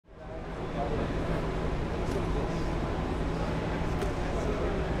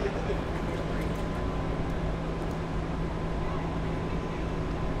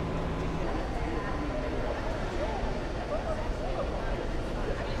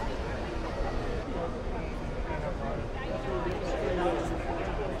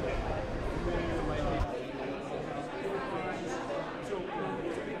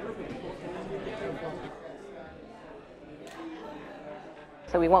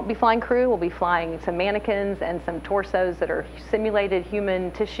So we won't be flying crew, we'll be flying some mannequins and some torsos that are simulated human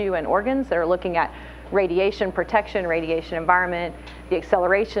tissue and organs that are looking at radiation protection, radiation environment, the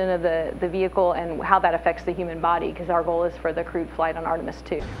acceleration of the vehicle, and how that affects the human body, because our goal is for the crewed flight on Artemis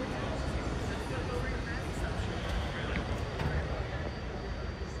 2.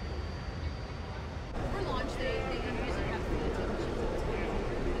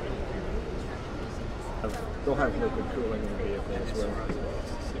 They'll have liquid cooling in the vehicle as well.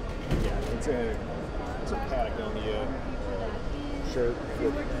 Yeah, it's a paddock on the shirt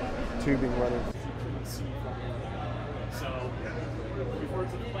with tubing running. So we've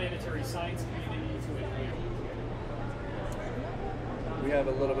worked with the planetary science community to advance. We have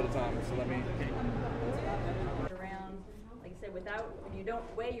a little bit of time, so let me. Around, like I said, if you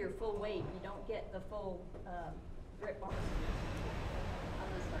don't weigh your full weight, you don't get the full grip on it.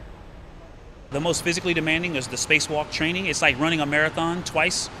 The most physically demanding is the spacewalk training. It's like running a marathon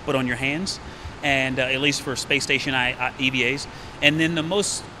twice, but on your hands, and at least for space station EVAs. And then the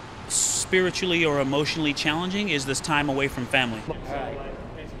most spiritually or emotionally challenging is this time away from family. All right.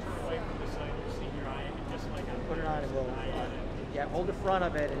 As you turn away from the sun, you see your eye, and just like put it on a little. Yeah, hold the front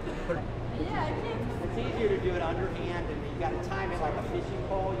of it and put it. Yeah, it's easier to do it underhand, and you got to time it like a fishing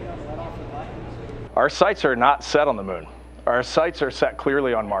pole, you know, to let off the buttons. Our sights are not set on the moon. Our sights are set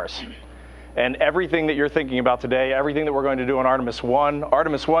clearly on Mars. And everything that you're thinking about today, everything that we're going to do on Artemis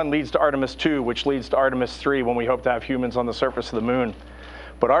 1 leads to Artemis 2, which leads to Artemis 3 when we hope to have humans on the surface of the moon.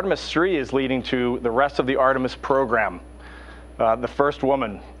 But Artemis 3 is leading to the rest of the Artemis program. The first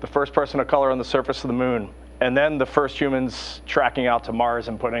woman, the first person of color on the surface of the moon, and then the first humans tracking out to Mars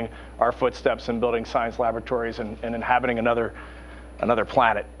and putting our footsteps in building science laboratories and inhabiting another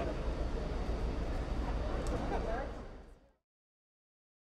planet.